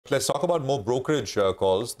let's talk about more brokerage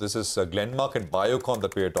calls. This is Glenmark and Biocon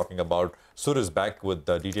that we are talking about. Sur is back with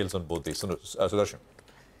details on both these. Sudarshan.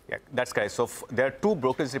 Yeah, that's correct. So there are two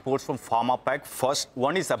brokerage reports from Pharma Pack. First,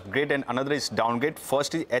 one is upgrade and another is downgrade.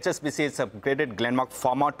 First is HSBC has upgraded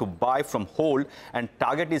GlenmarkPharma to buy from hold, and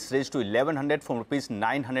target is raised to 1100 from rupees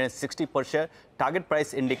 960 per share. Target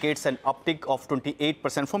price indicates an uptick of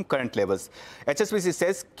 28% from current levels. HSBC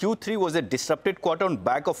says Q3 was a disrupted quarter on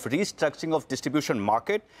back of restructuring of distribution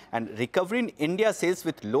market, and recovery in India sales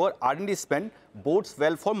with lower R&D spend bodes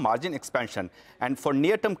well for margin expansion. And for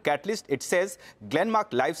near-term catalyst, it says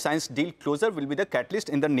Glenmark Life Science deal closure will be the catalyst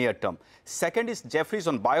in the near term. Second is Jefferies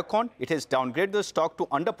on Biocon. It has downgraded the stock to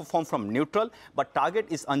underperform from neutral, but target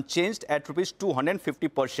is unchanged at rupees 250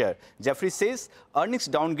 per share. Jefferies says earnings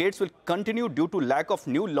downgrades will continue due to lack of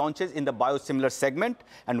new launches in the biosimilar segment,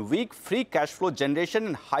 and weak free cash flow generation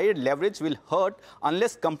and higher leverage will hurt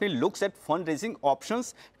unless company looks at fundraising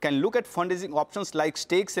options, can look at fundraising options like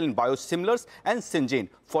stake sale in biosimilars and Syngene.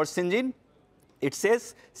 For Syngene, it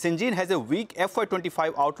says Syngene has a weak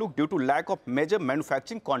FY25 outlook due to lack of major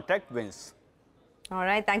manufacturing contract wins. All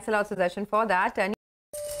right. Thanks a lot, Sudarshan, for that.